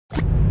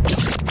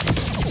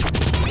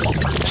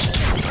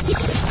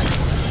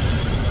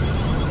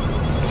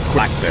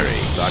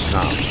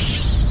BlackBerryPlayBook.com.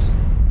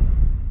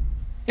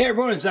 Hey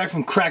everyone, it's Zach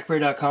from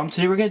CrackBerry.com.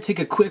 Today we're going to take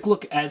a quick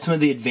look at some of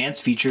the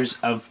advanced features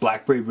of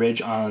BlackBerry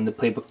Bridge on the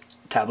PlayBook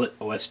tablet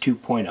OS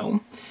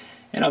 2.0,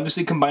 and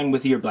obviously combined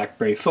with your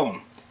BlackBerry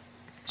phone.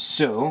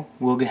 So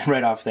we'll get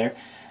right off there.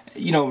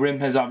 You know,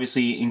 RIM has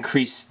obviously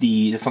increased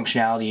the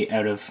functionality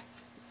out of,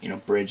 you know,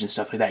 Bridge and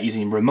stuff like that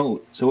using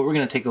remote. So what we're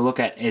going to take a look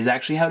at is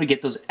actually how to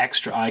get those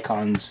extra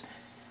icons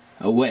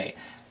away.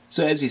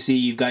 So as you see,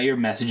 you've got your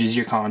messages,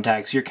 your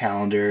contacts, your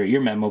calendar,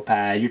 your memo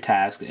pad, your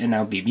tasks, and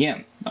now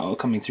BBM, all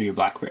coming through your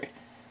BlackBerry.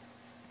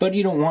 But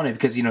you don't want it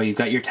because, you know, you've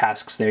got your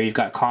tasks there, you've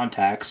got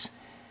contacts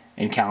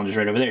and calendars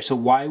right over there. So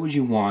why would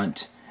you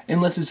want,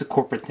 unless it's a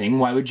corporate thing,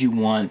 why would you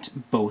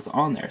want both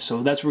on there?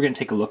 So that's what we're going to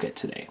take a look at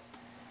today.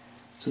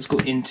 So let's go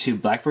into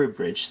BlackBerry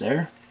Bridge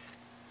there.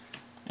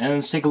 And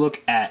let's take a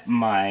look at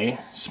my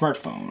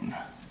smartphone.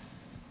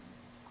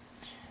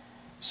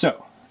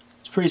 So,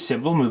 it's pretty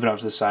simple. Move it off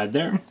to the side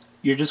there.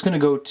 You're just going to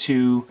go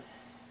to,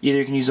 either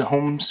you can use a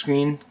home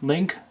screen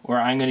link, or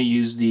I'm going to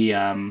use the,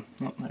 oh,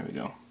 there we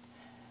go.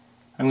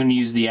 I'm going to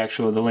use the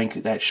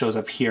link that shows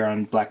up here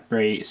on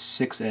BlackBerry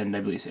 6 and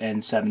I believe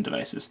and 7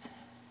 devices.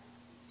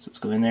 So let's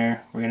go in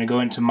there. We're going to go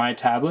into my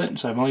tablet,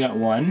 so I've only got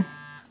one.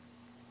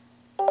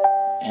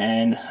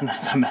 And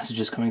I've got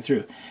messages coming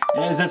through.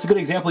 And as that's a good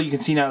example, you can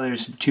see now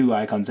there's two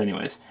icons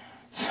anyways.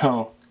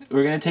 So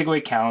we're going to take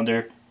away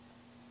calendar,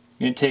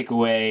 we're going to take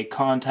away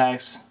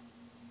contacts,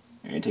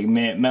 we're going to take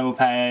memo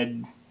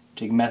pad,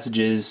 take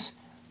messages,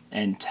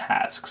 and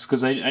tasks,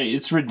 because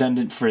it's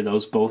redundant for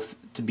those both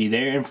to be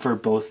there and for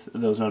both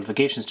of those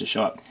notifications to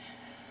show up.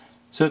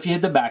 So if you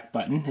hit the back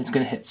button, it's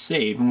going to hit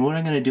save, and what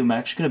I'm going to do, I'm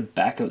actually going to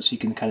back out so you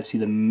can kind of see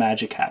the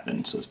magic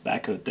happen. So let's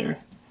back out there.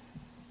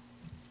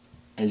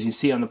 As you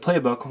see on the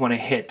playbook, when I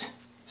hit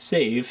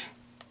save,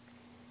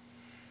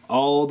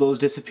 all those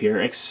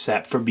disappear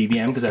except for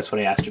BBM, because that's what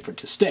I asked it for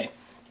to stay.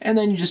 And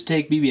then you just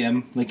take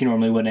BBM like you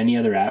normally would any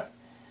other app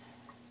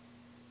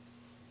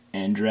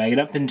and drag it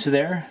up into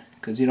there,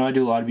 because you know I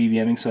do a lot of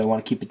BBMing, so I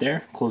want to keep it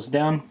there. Close it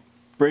down,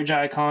 Bridge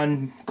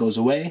icon goes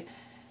away,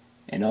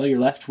 and all you're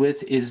left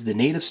with is the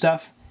native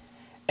stuff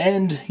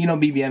and, you know,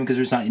 BBM, because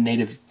it's not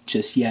native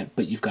just yet,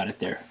 but you've got it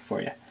there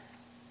for you.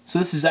 So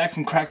this is Zach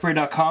from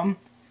CrackBerry.com.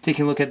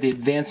 Taking a look at the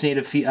advanced the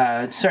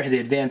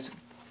advanced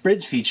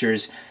Bridge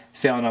features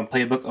found on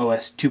PlayBook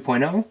OS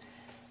 2.0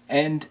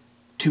 and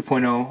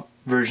 2.0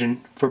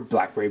 version for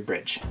BlackBerry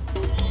Bridge.